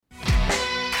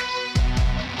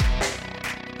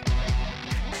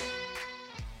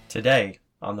Today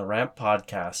on the Ramp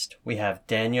Podcast, we have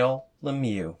Danielle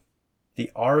Lemieux, the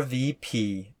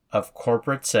RVP of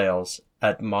Corporate Sales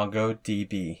at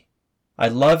MongoDB. I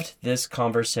loved this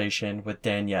conversation with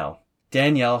Danielle.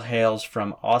 Danielle hails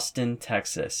from Austin,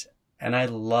 Texas, and I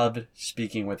loved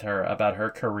speaking with her about her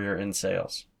career in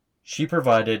sales. She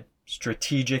provided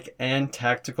strategic and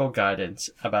tactical guidance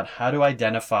about how to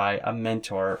identify a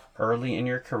mentor early in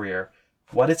your career,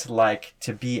 what it's like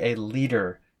to be a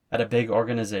leader at a big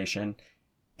organization,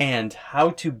 and how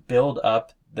to build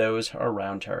up those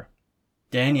around her.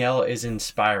 Danielle is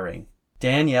inspiring.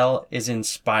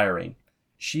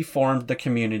 She formed the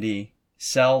community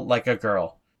Sell Like a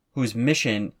Girl, whose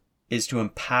mission is to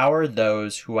empower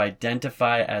those who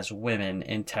identify as women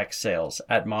in tech sales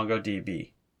at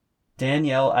MongoDB.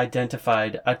 Danielle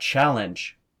identified a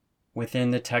challenge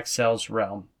within the tech sales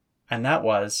realm, and that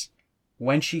was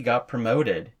when she got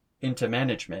promoted into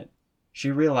management. She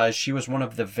realized she was one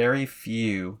of the very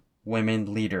few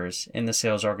women leaders in the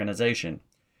sales organization.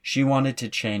 She wanted to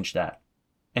change that.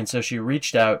 And so she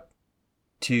reached out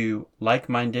to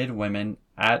like-minded women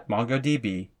at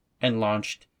MongoDB and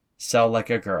launched Sell Like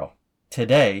a Girl.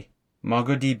 Today,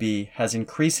 MongoDB has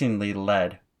increasingly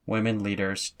led women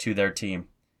leaders to their team.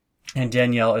 And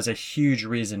Danielle is a huge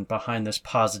reason behind this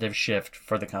positive shift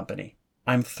for the company.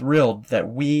 I'm thrilled that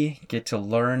we get to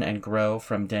learn and grow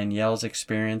from Danielle's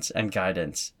experience and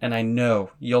guidance, and I know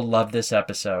you'll love this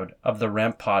episode of the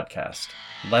Ramp Podcast.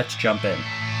 Let's jump in.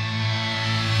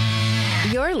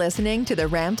 You're listening to the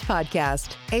Ramped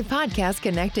Podcast, a podcast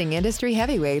connecting industry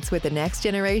heavyweights with the next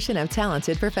generation of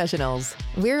talented professionals.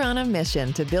 We're on a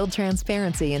mission to build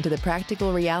transparency into the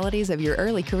practical realities of your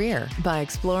early career by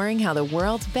exploring how the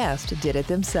world's best did it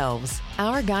themselves.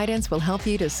 Our guidance will help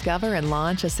you discover and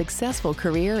launch a successful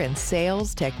career in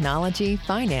sales, technology,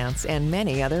 finance, and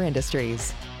many other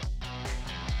industries.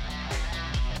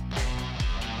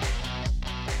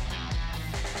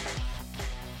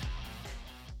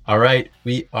 All right,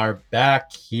 we are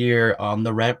back here on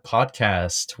the Ramp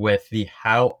Podcast with the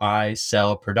How I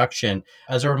Sell production.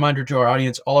 As a reminder to our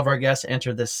audience, all of our guests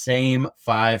answer the same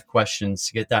 5 questions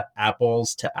to get that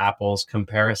apples to apples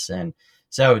comparison.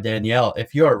 So Danielle,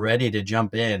 if you're ready to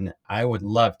jump in, I would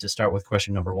love to start with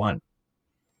question number 1.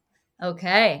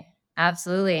 Okay,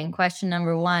 absolutely. And question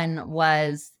number 1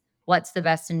 was, what's the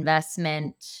best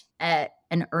investment at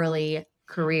an early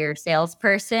career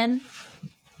salesperson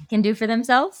can do for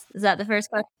themselves? Is that the first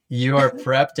question? You are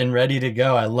prepped and ready to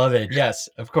go. I love it. Yes,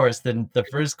 of course. Then the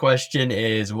first question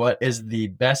is, what is the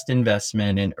best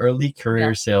investment an early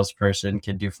career salesperson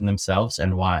can do for themselves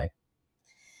and why?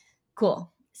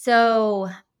 Cool. So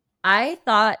I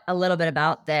thought a little bit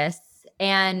about this,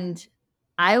 and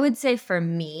I would say for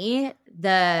me,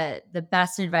 the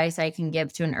best advice I can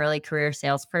give to an early career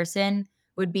salesperson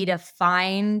would be to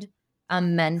find a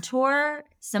mentor,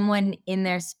 someone in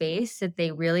their space that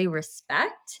they really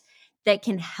respect that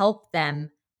can help them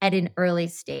at an early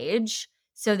stage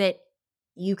so that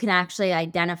you can actually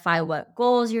identify what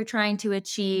goals you're trying to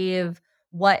achieve,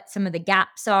 what some of the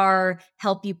gaps are,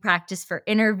 help you practice for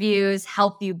interviews,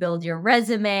 help you build your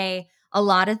resume, a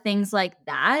lot of things like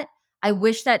that. I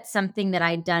wish that's something that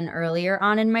I'd done earlier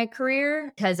on in my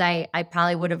career, because I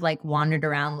probably would have wandered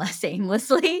around less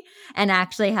aimlessly and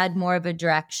actually had more of a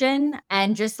direction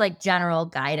and just general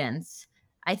guidance.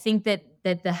 I think that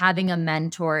the having a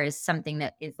mentor is something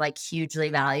that is hugely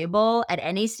valuable at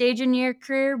any stage in your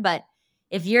career. But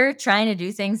if you're trying to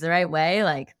do things the right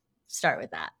way, start with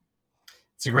that.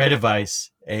 It's a great advice,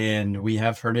 and we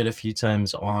have heard it a few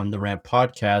times on the Ramp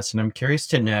Podcast, and I'm curious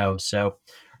to know, so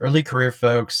early career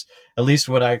folks, at least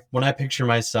when I picture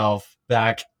myself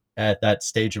back at that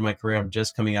stage of my career, I'm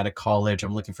just coming out of college,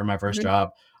 I'm looking for my first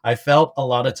job. I felt a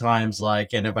lot of times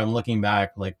and if I'm looking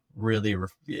back, really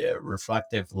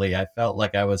reflectively, I felt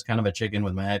like I was kind of a chicken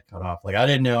with my head cut off. I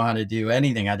didn't know how to do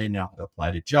anything. I didn't know how to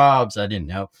apply to jobs. I didn't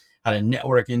know how to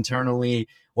network internally,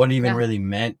 what it even really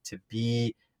meant to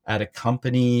be at a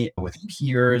company with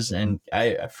peers. And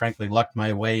I frankly lucked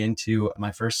my way into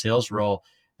my first sales role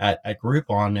at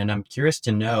Groupon. And I'm curious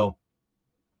to know,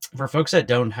 for folks that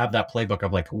don't have that playbook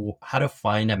of how to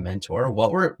find a mentor,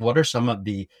 what are some of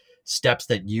the steps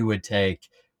that you would take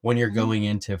when you're going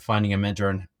into finding a mentor,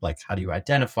 and how do you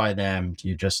identify them? Do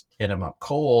you just hit them up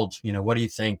cold? What do you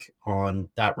think on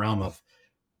that realm of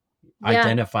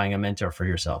identifying a mentor for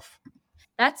yourself?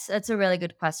 That's a really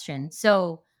good question.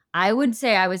 So I would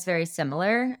say I was very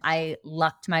similar. I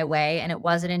lucked my way, and it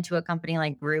wasn't into a company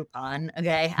like Groupon.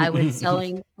 Okay. I was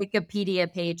selling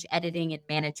Wikipedia page editing and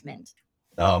management.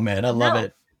 Oh man, I love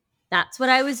it. That's what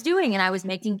I was doing. And I was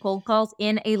making cold calls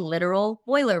in a literal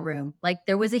boiler room.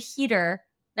 There was a heater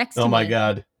next to me. Oh my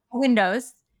God.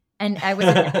 windows, and I was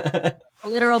in a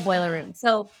literal boiler room.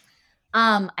 So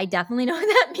I definitely know what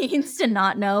that means to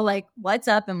not know like what's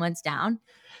up and what's down.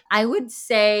 I would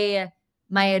say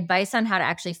my advice on how to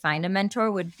actually find a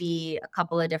mentor would be a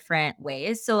couple of different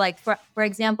ways. So like for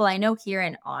example, I know here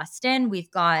in Austin,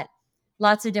 we've got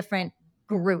lots of different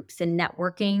groups and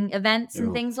networking events and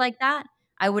Ooh. things like that.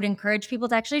 I would encourage people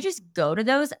to actually just go to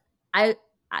those.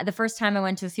 The first time I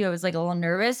went to a few, I was like a little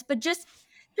nervous, but just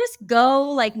go,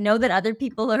 like know that other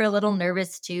people are a little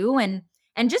nervous too,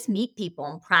 and just meet people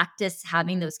and practice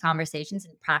having those conversations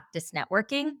and practice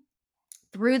networking.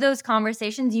 Through those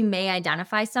conversations, you may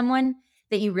identify someone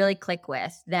that you really click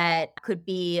with that could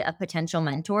be a potential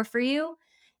mentor for you.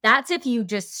 That's if you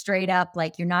just straight up,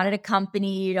 like, you're not at a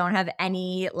company, you don't have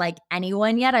any, like,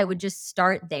 anyone yet. I would just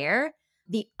start there.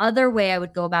 The other way I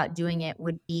would go about doing it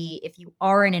would be if you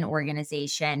are in an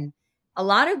organization. A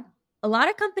lot of a lot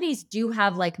of companies do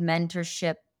have like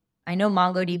mentorship. I know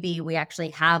MongoDB, we actually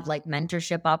have like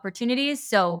mentorship opportunities.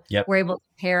 So Yep. we're able to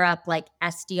pair up like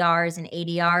SDRs and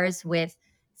ADRs with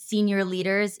senior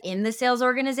leaders in the sales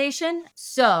organization.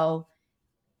 So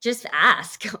just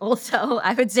ask. Also,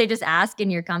 I would say just ask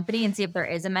in your company and see if there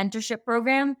is a mentorship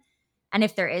program. And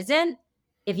if there isn't,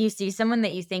 if you see someone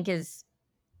that you think is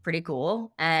pretty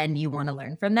cool and you want to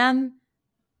learn from them,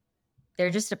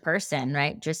 they're just a person,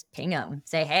 right? Just ping them.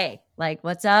 Say, "Hey, like,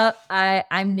 what's up?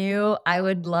 I'm new. I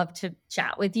would love to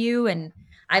chat with you." And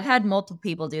I've had multiple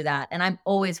people do that, and I'm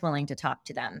always willing to talk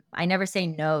to them. I never say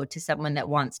no to someone that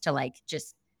wants to like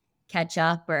just catch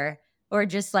up or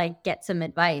just like get some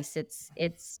advice.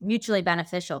 It's mutually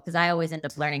beneficial because I always end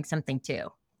up learning something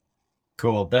too.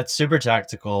 Cool. That's super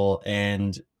tactical,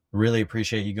 and really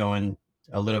appreciate you going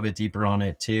a little bit deeper on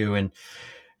it too. And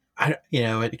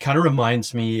it kind of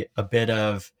reminds me a bit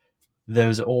of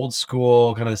those old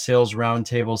school kind of sales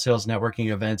roundtable, sales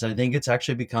networking events. I think it's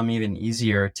actually become even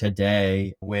easier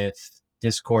today with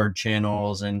Discord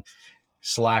channels and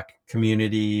Slack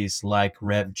communities like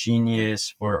Rev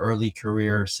Genius for early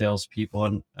career salespeople.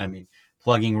 And I mean,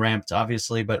 plugging Ramped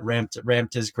obviously, but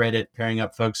Ramped is great at pairing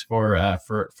up folks for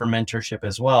mentorship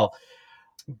as well.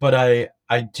 But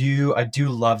I do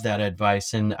love that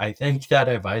advice, and I think that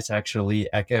advice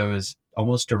actually echoes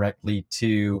almost directly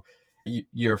to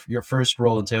your first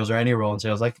role in sales or any role in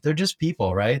sales. Like, they're just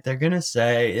people, right? They're gonna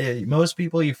say, most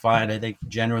people you find, I think,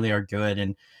 generally are good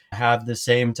and have the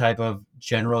same type of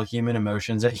general human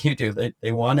emotions that you do.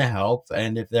 They want to help,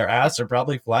 and if they're asked, they're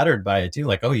probably flattered by it too.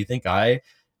 Like, oh, you think I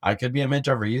could be a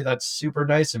mentor for you? That's super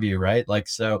nice of you, right? Like,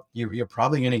 so you're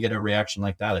probably going to get a reaction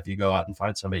like that if you go out and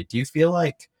find somebody. Do you feel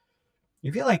like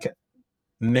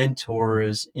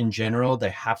mentors in general,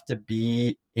 they have to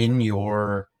be in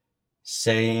your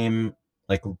same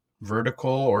like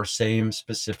vertical or same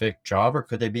specific job, or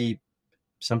could they be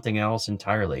something else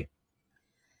entirely?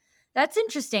 That's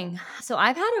interesting. So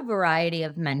I've had a variety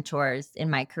of mentors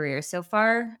in my career so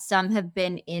far. Some have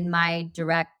been in my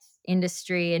direct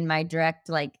industry, in my direct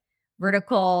like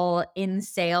vertical in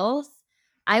sales.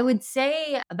 I would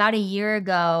say about a year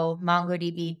ago,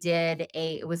 MongoDB did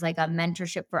it was like a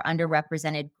mentorship for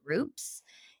underrepresented groups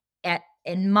at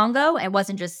in Mongo. It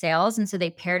wasn't just sales. And so they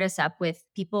paired us up with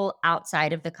people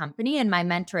outside of the company. And my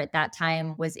mentor at that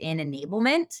time was in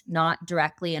enablement, not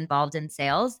directly involved in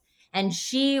sales. And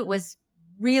she was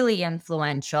really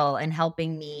influential in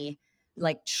helping me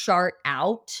like chart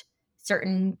out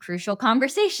certain crucial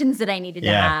conversations that I needed to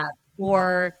Yeah. have,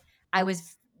 or I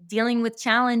was dealing with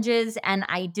challenges and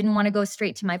I didn't want to go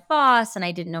straight to my boss and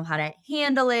I didn't know how to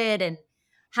handle it. And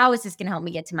how is this going to help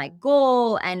me get to my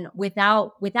goal? And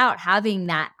without having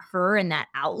that her and that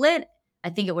outlet, I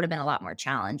think it would have been a lot more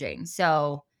challenging.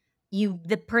 So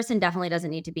the person definitely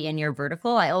doesn't need to be in your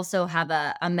vertical. I also have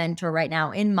a mentor right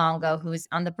now in Mongo who's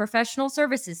on the professional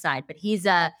services side, but he's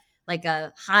a like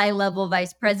a high level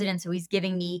vice president. So he's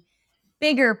giving me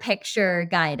bigger picture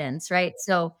guidance, right?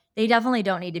 So they definitely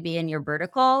don't need to be in your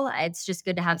vertical. It's just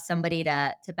good to have somebody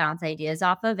to bounce ideas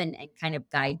off of and kind of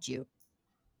guide you.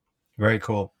 Very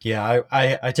cool. Yeah,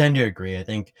 I tend to agree. I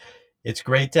think it's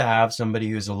great to have somebody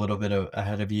who's a little bit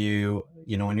ahead of you,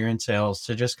 when you're in sales,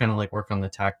 to just kind of like work on the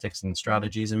tactics and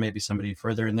strategies, and maybe somebody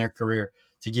further in their career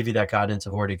to give you that guidance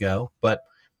of where to go. But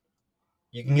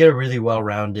you can get a really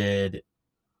well-rounded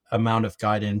amount of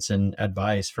guidance and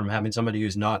advice from having somebody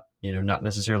who's not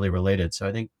necessarily related. So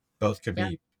I think both could Yeah.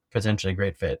 be potentially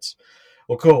great fits.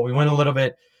 Well, cool. We went a little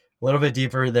bit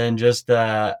deeper than just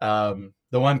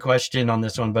the one question on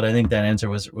this one, but I think that answer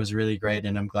was really great,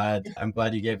 and I'm glad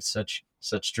you gave such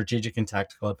strategic and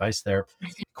tactical advice there.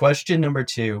 Question number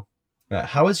two: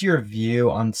 how has your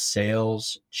view on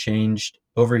sales changed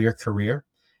over your career,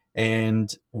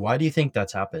 And why do you think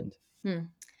that's happened? Hmm.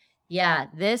 Yeah,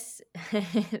 this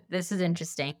this is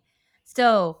interesting.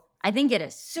 So, I think at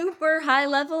a super high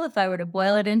level, if I were to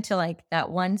boil it into like that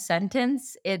one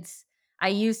sentence, it's I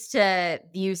used to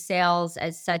view sales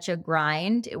as such a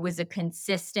grind. It was a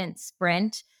consistent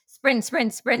sprint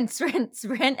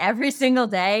every single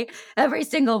day, every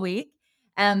single week.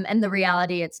 And the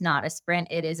reality, it's not a sprint,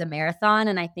 it is a marathon.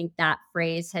 And I think that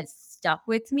phrase has stuck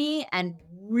with me and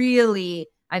really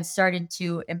I've started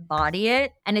to embody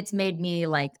it and it's made me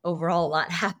like overall a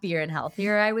lot happier and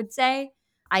healthier, I would say.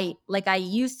 I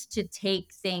used to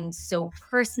take things so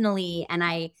personally and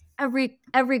I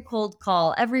every cold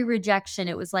call, every rejection,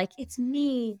 it was like, it's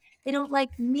me. They don't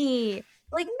like me.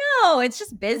 Like, no, it's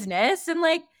just business. And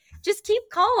like, just keep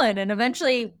calling. And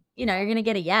eventually, you're gonna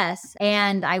get a yes.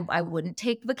 And I wouldn't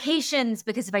take vacations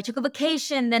because if I took a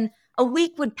vacation, then a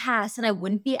week would pass and I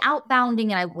wouldn't be outbounding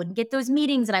and I wouldn't get those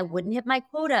meetings and I wouldn't hit my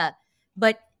quota.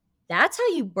 But that's how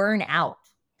you burn out.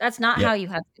 That's not how Yep. you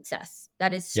have success.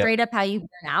 That is Yep. straight up how you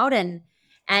burn out.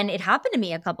 And it happened to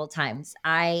me a couple times.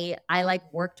 I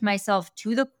like worked myself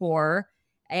to the core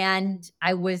and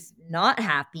I was not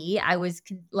happy. I was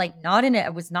like not in it. I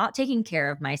was not taking care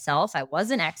of myself. I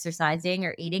wasn't exercising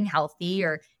or eating healthy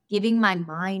or giving my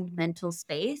mind mental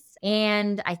space.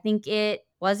 And I think it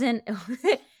wasn't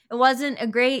it wasn't a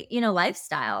great,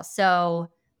 lifestyle. So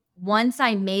once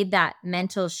I made that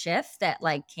mental shift that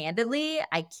like candidly,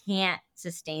 I can't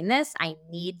sustain this. I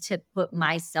need to put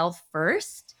myself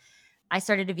first. I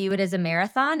started to view it as a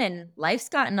marathon and life's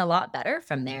gotten a lot better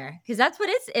from there. Cause that's what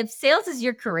it's if sales is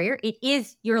your career, it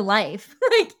is your life.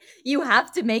 Like you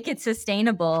have to make it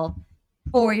sustainable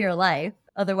for your life.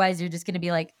 Otherwise, you're just gonna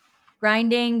be like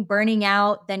grinding, burning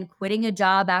out, then quitting a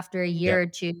job after a year Yep.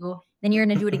 or two. Then you're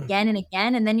gonna do it again and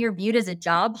again. And then you're viewed as a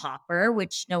job hopper,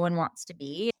 which no one wants to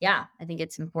be. Yeah, I think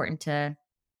it's important to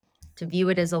view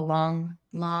it as a long,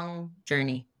 long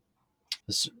journey.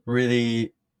 It's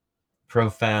really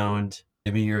profound.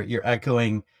 I mean, you're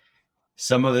echoing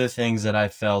some of the things that I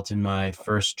felt in my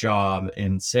first job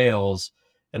in sales.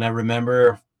 And I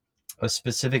remember a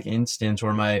specific instance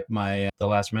where my the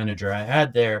last manager I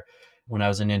had there when I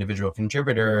was an individual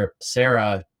contributor,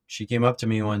 Sarah, she came up to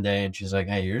me one day and she's like,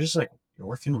 "Hey, you're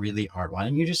working really hard. Why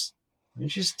don't you just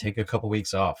take a couple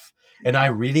weeks off?" And I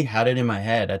really had it in my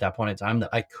head at that point in time that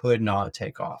I could not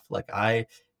take off. Like I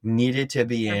needed to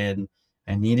be in,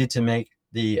 I needed to make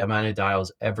the amount of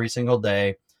dials every single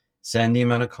day, send the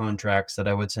amount of contracts that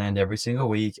I would send every single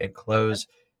week and close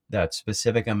that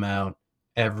specific amount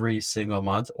every single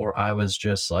month, or I was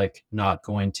just like not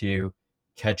going to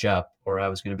catch up, or I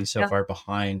was going to be so Yeah. far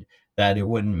behind that it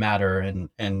wouldn't matter, and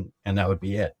that would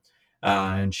be it.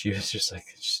 And she was just like,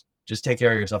 just take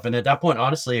care of yourself. And at that point,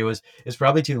 honestly, it's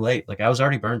probably too late. Like I was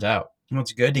already burnt out.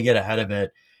 It's good to get ahead of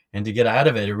it, and to get ahead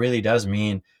of it, it really does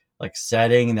mean like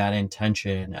setting that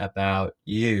intention about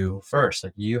you first.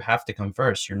 Like you have to come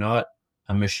first. You're not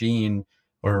a machine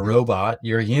or a robot.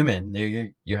 You're a human.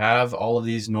 You have all of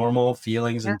these normal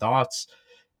feelings Yeah. and thoughts,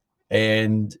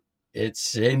 and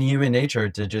it's in human nature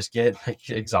to just get like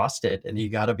exhausted, and you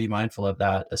got to be mindful of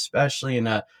that, especially in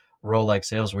a role like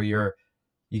sales where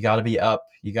you got to be up,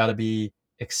 you got to be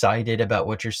excited about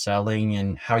what you're selling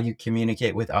and how you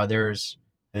communicate with others,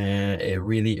 and it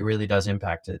really does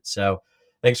impact it. So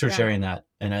thanks for Yeah. sharing that,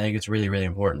 and I think it's really, really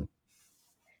important.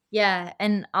 Yeah,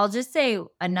 and I'll just say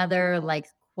another like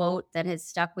quote that has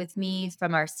stuck with me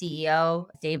from our CEO,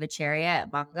 David Cheria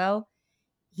at Mongo.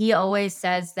 He always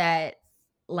says that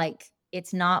like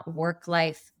it's not work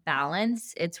life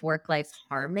balance, it's work life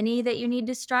harmony that you need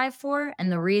to strive for.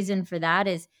 And the reason for that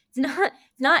is it's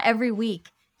not every week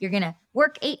you're going to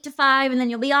work 8 to 5 and then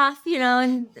you'll be off,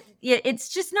 and it's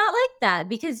just not like that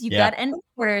because you've Yeah. got end of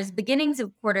quarters, beginnings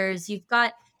of quarters, you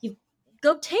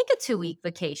go take a 2-week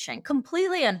vacation,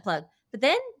 completely unplug. But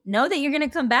then know that you're going to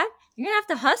come back, you're going to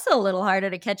have to hustle a little harder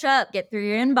to catch up, get through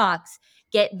your inbox,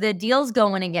 get the deals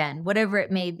going again, whatever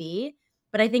it may be.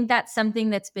 But I think that's something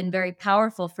that's been very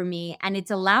powerful for me. And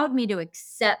it's allowed me to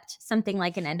accept something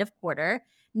like an end of quarter,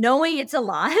 knowing it's a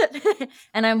lot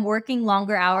and I'm working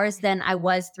longer hours than I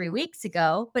was 3 weeks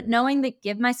ago, but knowing that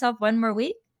give myself one more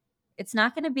week, it's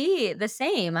not going to be the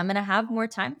same. I'm going to have more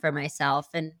time for myself.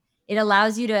 And it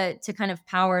allows you to kind of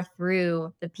power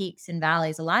through the peaks and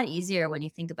valleys a lot easier when you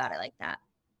think about it like that.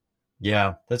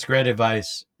 Yeah, that's great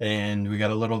advice. And we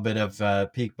got a little bit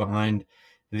of peek behind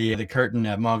the curtain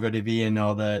at MongoDB and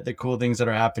all the cool things that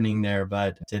are happening there.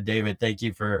 But to David, thank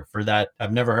you for that.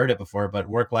 I've never heard it before, but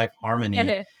work-life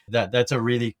harmony. That's a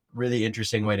really, really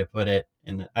interesting way to put it.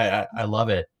 And I love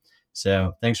it.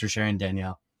 So thanks for sharing,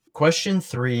 Danielle. Question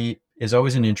 3 is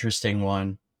always an interesting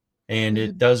one. and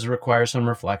it Mhm. does require some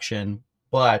reflection.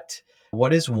 But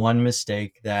what is one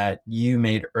mistake that you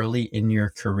made early in your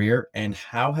career, and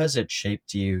how has it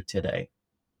shaped you today?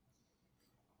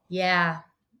 Yeah,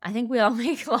 I think we all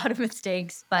make a lot of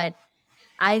mistakes, but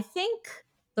I think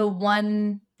the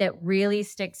one that really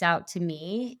sticks out to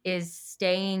me is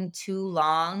staying too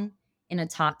long in a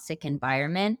toxic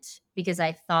environment because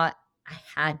I thought I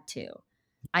had to.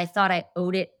 I thought I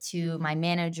owed it to my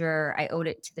manager, I owed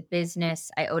it to the business,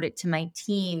 I owed it to my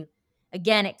team.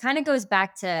 Again, it kind of goes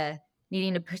back to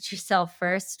needing to put yourself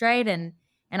first, right? And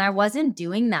I wasn't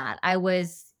doing that. I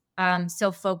was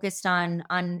so focused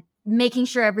on making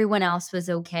sure everyone else was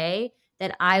okay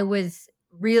that I was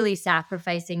really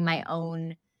sacrificing my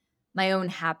own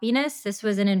happiness. This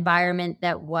was an environment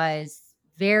that was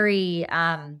very,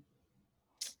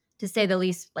 to say the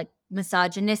least, like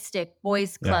misogynistic,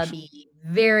 boys Yeah. clubby,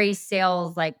 very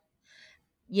sales, like,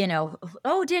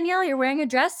 oh, Danielle, you're wearing a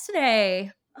dress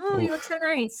today. Oh, you look Oof, so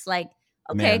nice. Like,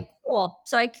 man. okay, cool.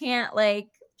 So I can't like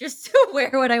just wear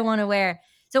what I want to wear.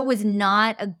 So it was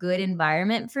not a good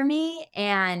environment for me.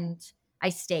 And I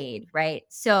stayed, right?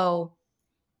 So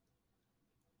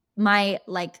my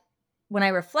like when I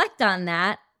reflect on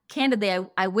that, candidly,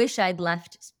 I wish I'd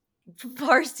left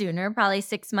far sooner, probably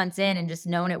 6 months in, and just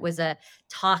known it was a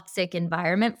toxic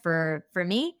environment for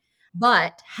me.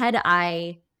 But had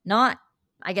I not,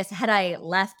 I guess, had I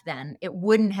left then, it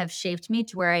wouldn't have shaped me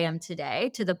to where I am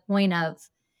today, to the point of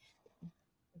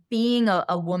being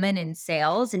a woman in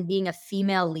sales and being a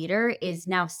female leader is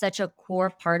now such a core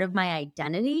part of my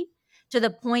identity, to the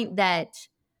point that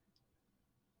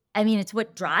I mean, it's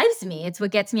what drives me. It's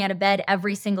what gets me out of bed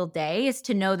every single day is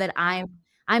to know that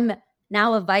I'm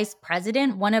now a vice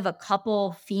president, one of a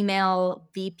couple female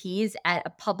VPs at a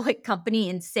public company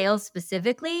in sales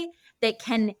specifically that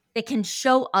can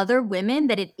show other women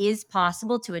that it is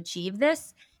possible to achieve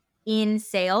this in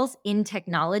sales, in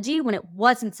technology, when it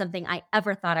wasn't something I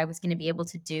ever thought I was going to be able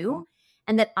to do.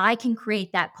 And that I can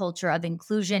create that culture of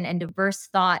inclusion and diverse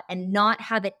thought and not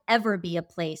have it ever be a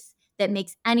place that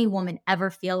makes any woman ever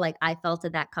feel like I felt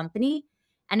at that company.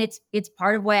 And it's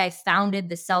part of why I founded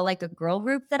the Sell Like a Girl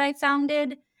group that I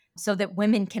founded, so that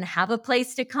women can have a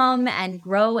place to come and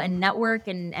grow and network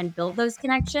and build those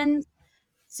connections.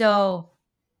 So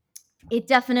it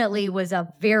definitely was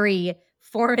a very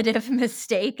formative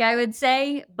mistake, I would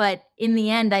say. But in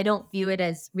the end, I don't view it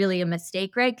as really a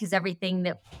mistake, right? Because everything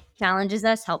that challenges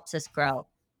us helps us grow.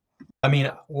 I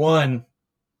mean, one,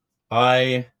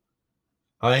 I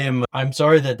I'm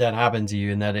sorry that that happened to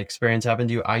you and that experience happened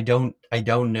to you. I don't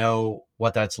know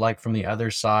what that's like from the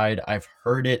other side. I've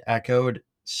heard it echoed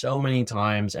so many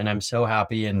times, and I'm so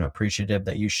happy and appreciative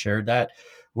that you shared that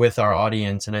with our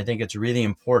audience. And I think it's really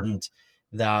important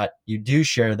that you do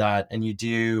share that and you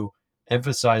do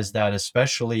emphasize that,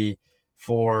 especially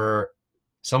for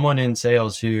someone in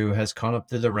sales who has come up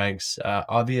through the ranks.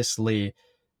 Obviously,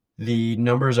 the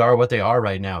numbers are what they are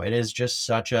right now. It is just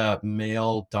such a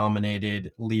male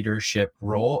dominated leadership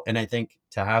role. And I think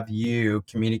to have you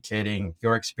communicating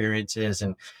your experiences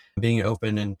and being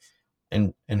open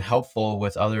and helpful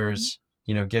with others,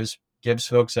 gives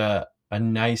folks a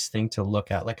nice thing to look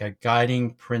at, like a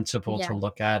guiding principle to Yeah.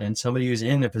 look at, and somebody who's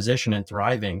in a position and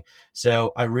thriving.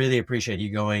 So I really appreciate you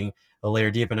going a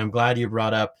layer deep. And I'm glad you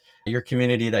brought up your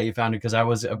community that you founded, because I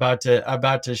was about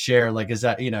to share, like, is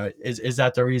that, is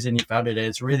that the reason you founded it?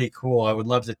 It's really cool. I would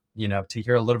love to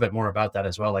hear a little bit more about that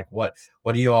as well. Like, what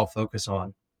do you all focus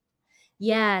on?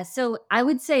 Yeah, so I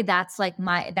would say that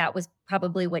was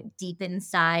probably what deep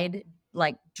inside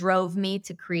like drove me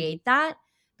to create that.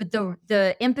 But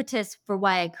the impetus for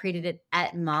why I created it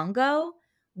at Mongo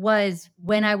was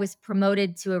when I was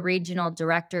promoted to a regional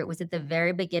director. It was at the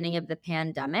very beginning of the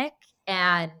pandemic,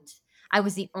 and I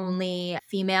was the only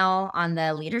female on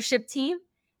the leadership team.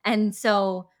 And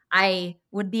so I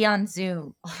would be on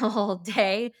Zoom all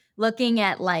day looking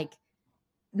at like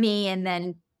me and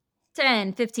then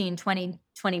 10, 15, 20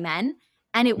 men,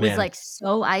 and it was, Man, like,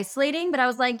 so isolating, but I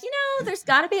was like, there's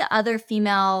gotta be other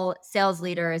female sales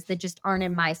leaders that just aren't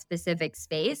in my specific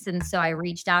space," and so I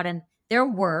reached out, and there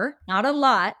were, not a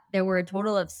lot, there were a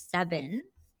total of 7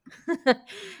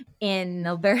 in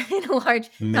a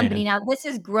large company. man, Now this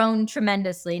has grown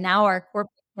tremendously. Now our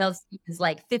corporate sales team is,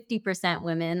 like, 50%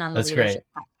 women on the that's great. leadership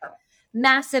side.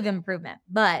 Massive improvement,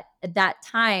 but at that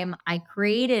time, I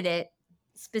created it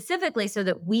specifically so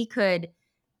that we could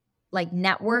like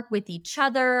network with each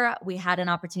other. We had an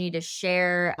opportunity to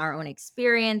share our own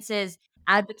experiences,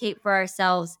 advocate for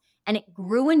ourselves, and it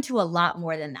grew into a lot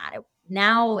more than that.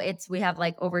 Now we have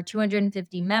like over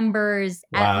 250 members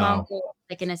at Wow. Mongo,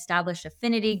 like an established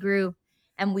affinity group.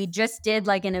 And we just did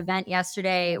like an event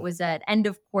yesterday. It was an end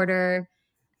of quarter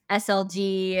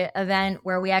SLG event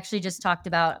where we actually just talked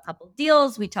about a couple of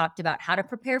deals. We talked about how to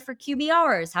prepare for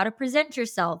QBRs, how to present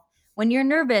yourself when you're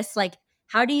nervous, like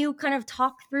how do you kind of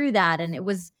talk through that? And it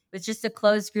was just a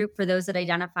closed group for those that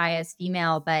identify as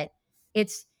female, but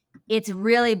it's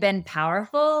really been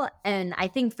powerful. And I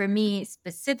think for me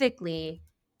specifically,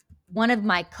 one of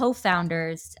my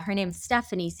co-founders, her name's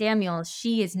Stephanie Samuels,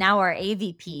 she is now our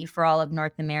AVP for all of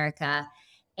North America.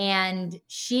 And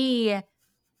she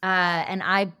and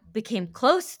I became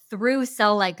close through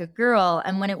Sell Like a Girl.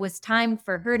 And when it was time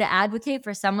for her to advocate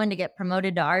for someone to get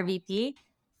promoted to RVP,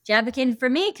 she advocated for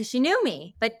me because she knew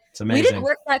me. But It's we didn't amazing.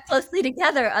 work that closely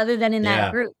together other than in that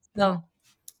Yeah. group. So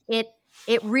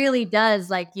it really does,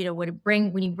 like, you know, when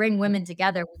you bring women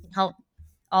together, we can help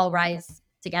all rise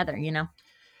together, you know?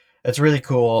 It's really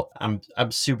cool.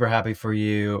 I'm super happy for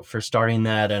you for starting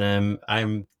that, and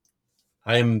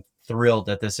I'm thrilled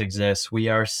that this exists. We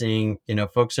are seeing,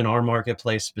 folks in our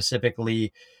marketplace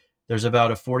specifically, there's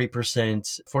about a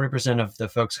 40% of the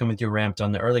folks coming through Ramped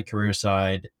on the early career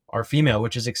side are female,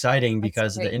 which is exciting That's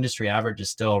because the great. industry average is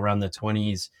still around the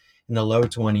 20s, in the low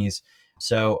 20s.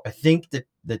 So I think that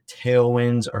the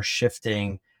tailwinds are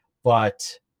shifting,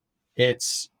 but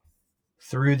it's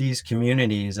through these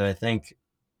communities, I think,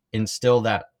 instill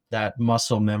that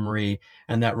muscle memory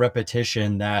and that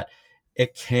repetition that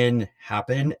it can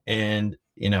happen. And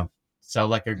Sell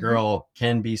Like a Mhm. Girl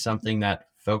can be something that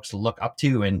folks look up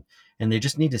to, and they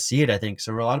just need to see it. I think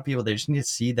so for a lot of people, they just need to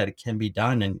see that it can be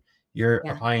done, and you're a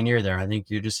Yeah. pioneer there. I think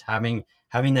you're just having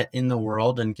that in the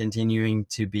world and continuing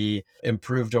to be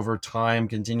improved over time,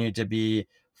 continue to be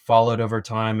followed over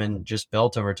time and just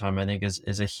built over time, I think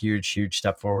is a huge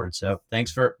step forward. So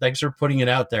thanks for putting it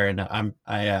out there. And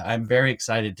I'm very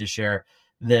excited to share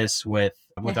this with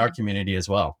our community as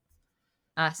well.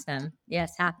 Awesome.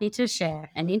 Yes. Happy to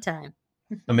share anytime.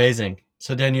 Amazing.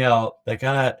 So Danielle, that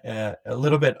kind of a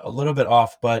little bit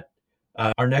off, but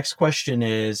our next question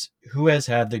is, who has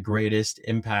had the greatest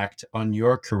impact on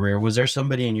your career? Was there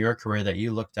somebody in your career that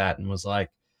you looked at and was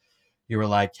like, you were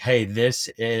like, hey, this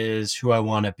is who I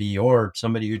want to be, or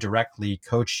somebody who directly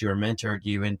coached you or mentored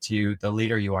you into the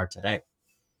leader you are today?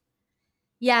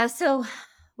 Yeah. So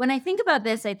when I think about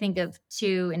this, I think of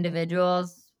two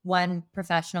individuals, one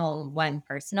professional, one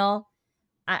personal.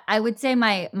 I would say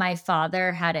my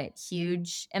father had a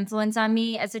huge influence on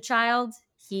me as a child.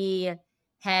 He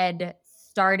had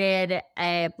started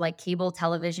a like cable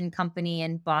television company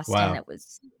in Boston Wow. that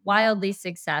was wildly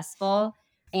successful.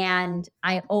 And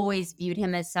I always viewed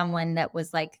him as someone that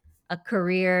was like a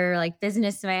career, like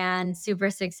businessman, super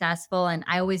successful. And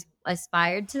I always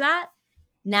aspired to that.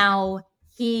 Now,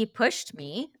 he pushed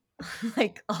me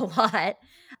like a lot.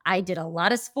 I did a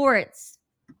lot of sports.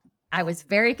 I was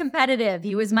very competitive.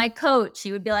 He was my coach.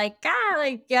 He would be like, God,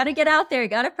 like, gotta get out there,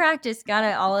 gotta practice,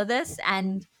 gotta all of this,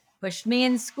 and pushed me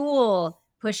in school,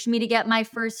 pushed me to get my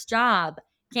first job.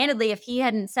 Candidly, if he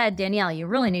hadn't said, Danielle, you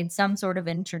really need some sort of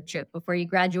internship before you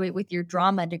graduate with your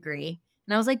drama degree.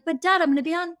 And I was like, but Dad, I'm gonna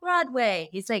be on Broadway.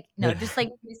 He's like, no, just like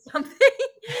do something.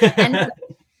 And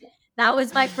that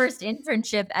was my first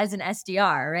internship as an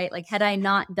SDR, right? Like, had I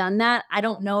not done that, I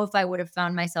don't know if I would have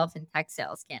found myself in tech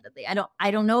sales, candidly.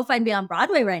 I don't know if I'd be on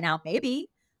Broadway right now, maybe.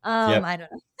 Yep. I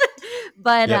don't know.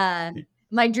 But Yep.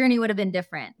 my journey would have been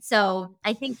different. So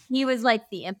I think he was like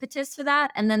the impetus for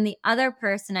that. And then the other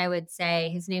person I would say,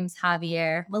 his name's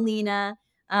Javier Molina.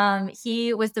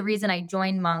 He was the reason I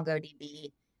joined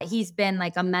MongoDB. He's been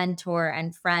like a mentor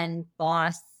and friend,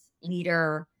 boss,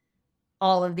 leader,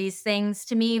 all of these things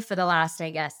to me for the last, I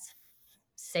guess,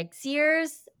 6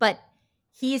 years. But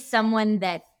he's someone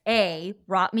that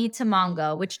brought me to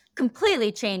Mongo, which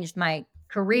completely changed my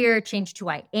career, changed who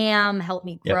I am, helped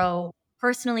me Yep. grow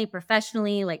personally,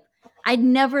 professionally. Like, I'd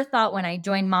never thought when I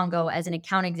joined Mongo as an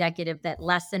account executive that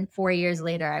less than 4 years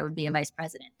later I would be a vice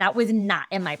president. That was not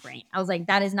in my brain. I was like,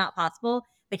 that is not possible.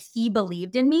 But he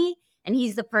believed in me, and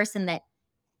he's the person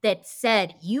that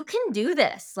said, you can do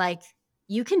this. Like,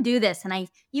 you can do this. And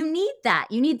you need that.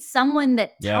 You need someone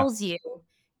that Yeah. tells you,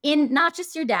 in not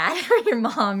just your dad or your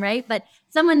mom, right? But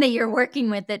someone that you're working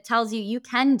with that tells you, you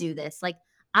can do this. Like,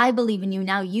 I believe in you.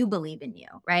 Now you believe in you.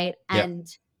 Right. Yep.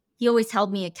 And he always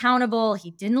held me accountable.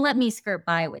 He didn't let me skirt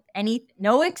by with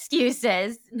no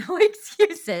excuses, no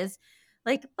excuses.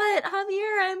 Like, but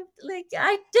Javier, I'm like,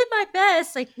 I did my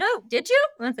best. Like, no, did you?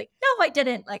 And I was like, no, I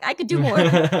didn't. Like, I could do more.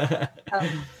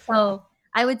 So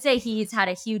I would say he's had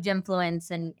a huge influence,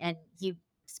 and he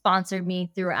sponsored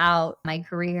me throughout my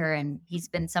career, and he's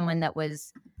been someone that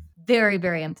was very,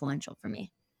 very influential for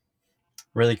me.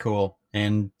 Really cool.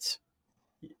 And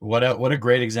What a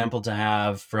great example to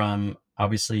have from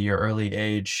obviously your early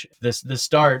age. The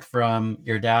start from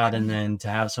your dad, and then to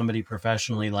have somebody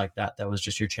professionally like that was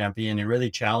just your champion and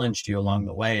really challenged you along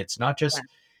the way. Yeah. It's not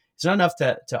enough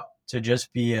to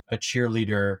just be a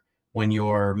cheerleader when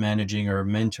you're managing or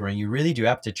mentoring. You really do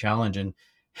have to challenge and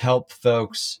help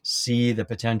folks see the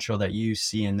potential that you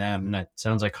see in them. And it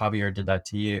sounds like Javier did that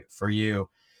to you for you,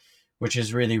 which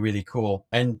is really, really cool.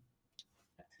 And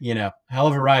hell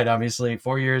of a ride, obviously.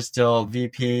 4 years till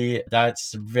VP.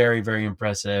 That's very, very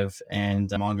impressive. And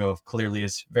Mongo clearly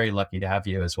is very lucky to have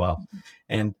you as well.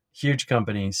 And huge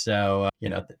company. So,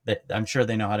 I'm sure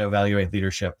they know how to evaluate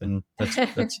leadership. And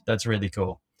that's really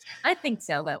cool. I think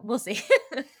so, but we'll see.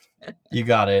 You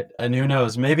got it. And who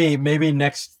knows? Maybe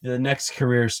the next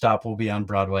career stop will be on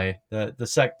Broadway. The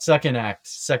second act.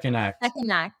 Second act.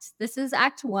 Second act. This is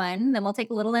act 1. Then we'll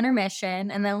take a little intermission,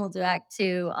 and then we'll do act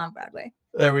 2 on Broadway.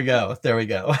 There we go. There we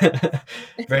go.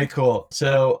 Very cool.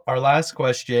 So our last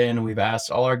question, we've asked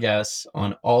all our guests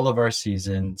on all of our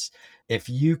seasons. If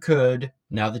you could,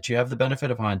 now that you have the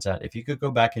benefit of hindsight, if you could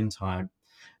go back in time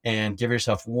and give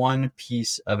yourself one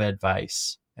piece of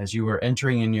advice as you were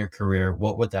entering in your career,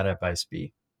 what would that advice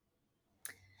be?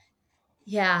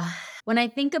 Yeah. When I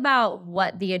think about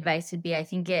what the advice would be, I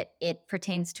think it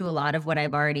pertains to a lot of what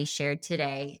I've already shared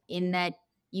today, in that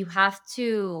you have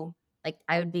to, like,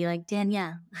 I would be like,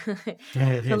 Danielle,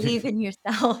 believe in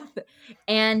yourself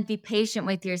and be patient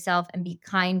with yourself and be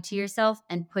kind to yourself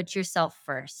and put yourself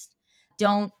first.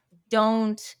 Don't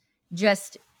don't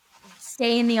just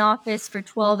stay in the office for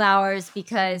 12 hours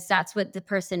because that's what the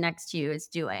person next to you is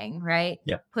doing, right?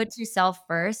 Yeah. Put yourself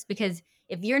first, because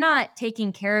if you're not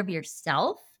taking care of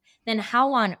yourself, then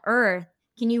how on earth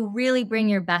can you really bring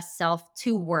your best self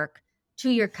to work, to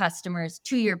your customers,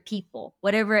 to your people,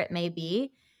 whatever it may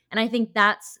be? And I think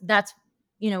that's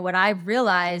what I've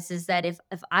realized is that if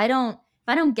I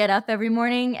don't get up every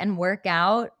morning and work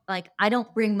out, like, I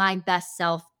don't bring my best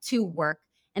self to work,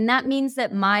 and that means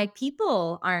that my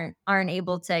people aren't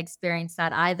able to experience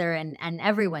that either, and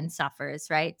everyone suffers,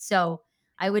 right? So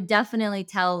I would definitely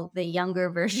tell the younger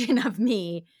version of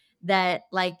me that,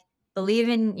 like, believe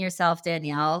in yourself,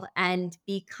 Danielle, and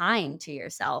be kind to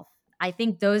yourself. I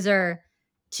think those are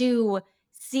two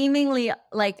seemingly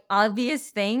like obvious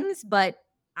things, but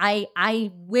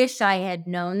I wish I had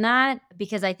known that,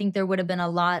 because I think there would have been a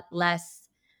lot less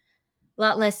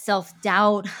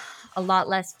self-doubt, a lot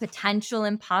less potential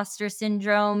imposter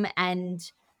syndrome, and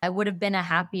I would have been a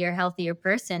happier, healthier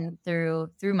person through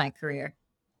my career.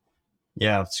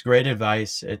 Yeah, it's great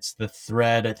advice. It's the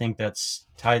thread I think that's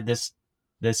tied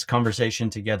this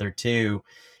conversation together too.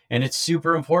 And it's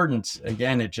super important.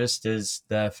 Again, it just is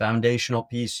the foundational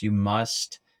piece. You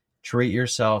must treat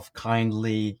yourself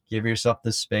kindly, give yourself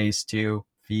the space to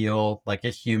feel like a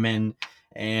human.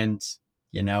 And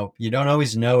you don't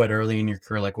always know it early in your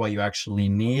career, like what you actually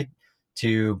need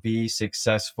to be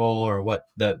successful, or what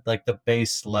the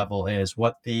base level is,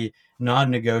 what the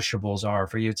non-negotiables are.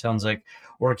 For you, it sounds like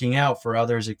working out. For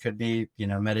others, it could be,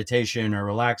 meditation or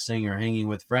relaxing or hanging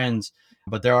with friends.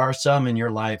 But there are some in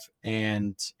your life,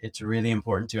 and it's really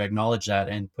important to acknowledge that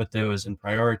and put those and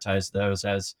prioritize those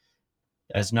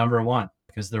as number one,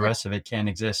 because the Yeah, rest of it can't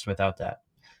exist without that.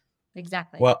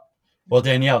 exactly. Well,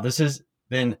 Danielle, this has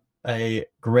been a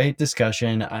great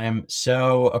discussion. I'm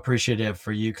so appreciative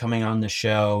for you coming on the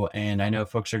show, and I know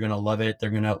folks are going to love it. They're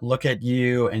going to look at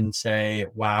you and say,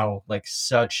 wow, like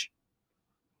such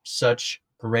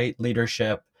great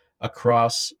leadership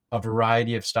across a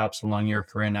variety of stops along your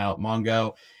career now at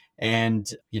Mongo.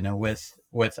 And,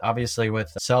 with obviously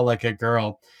with Sell Like a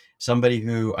Girl, somebody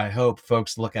who I hope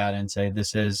folks look at and say,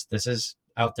 this is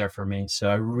out there for me. So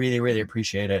I really, really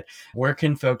appreciate it. Where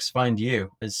can folks find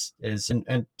you?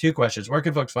 And two questions. Where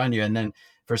can folks find you? And then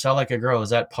for Sell Like a Girl,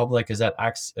 is that public? Is that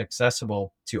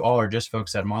accessible to all, or just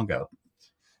folks at Mongo?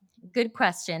 Good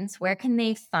questions. Where can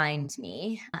they find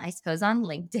me? I suppose on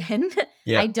LinkedIn.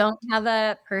 Yeah. I don't have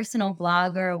a personal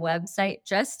blog or a website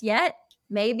just yet.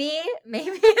 Maybe,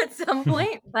 maybe at some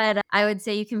point, but I would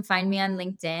say you can find me on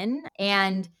LinkedIn.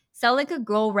 And Sell Like a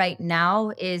Girl right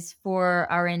now is for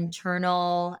our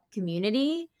internal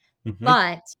community, Mhm.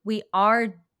 but we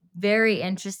are very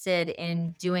interested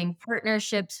in doing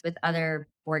partnerships with other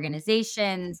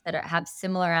organizations that have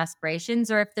similar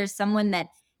aspirations, or if there's someone that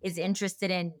is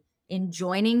interested in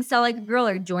joining Sell Like a Girl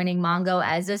or joining Mongo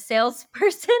as a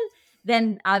salesperson,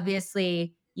 then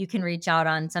obviously you can reach out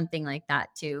on something like that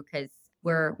too, because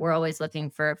we're always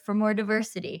looking for more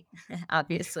diversity,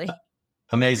 obviously.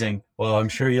 Amazing. Well, I'm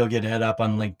sure you'll get hit up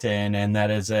on LinkedIn, and that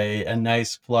is a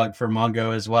nice plug for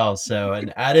Mongo as well. So,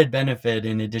 an added benefit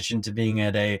in addition to being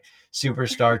at a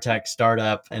superstar tech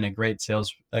startup and a great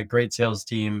sales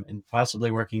team, and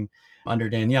possibly working under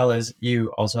Danielle, is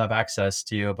you also have access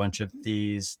to a bunch of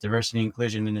these diversity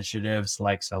inclusion initiatives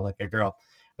like Sell Like a Girl.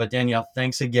 But Danielle,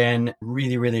 thanks again.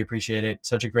 Really, really appreciate it.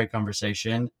 Such a great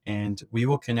conversation, and we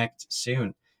will connect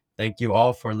soon. Thank you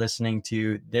all for listening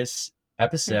to this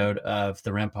episode of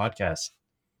the Ramp Podcast.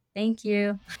 Thank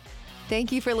you.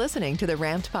 Thank you for listening to the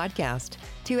Ramped Podcast.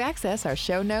 To access our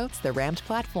show notes, the Ramped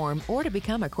platform, or to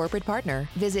become a corporate partner,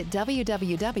 visit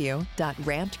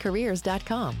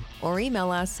www.rampedcareers.com or email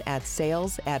us at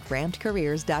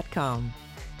sales@rampedcareers.com.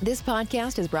 This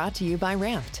podcast is brought to you by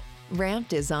Ramped.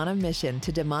 Ramped is on a mission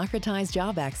to democratize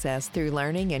job access through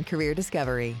learning and career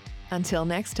discovery. Until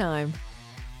next time.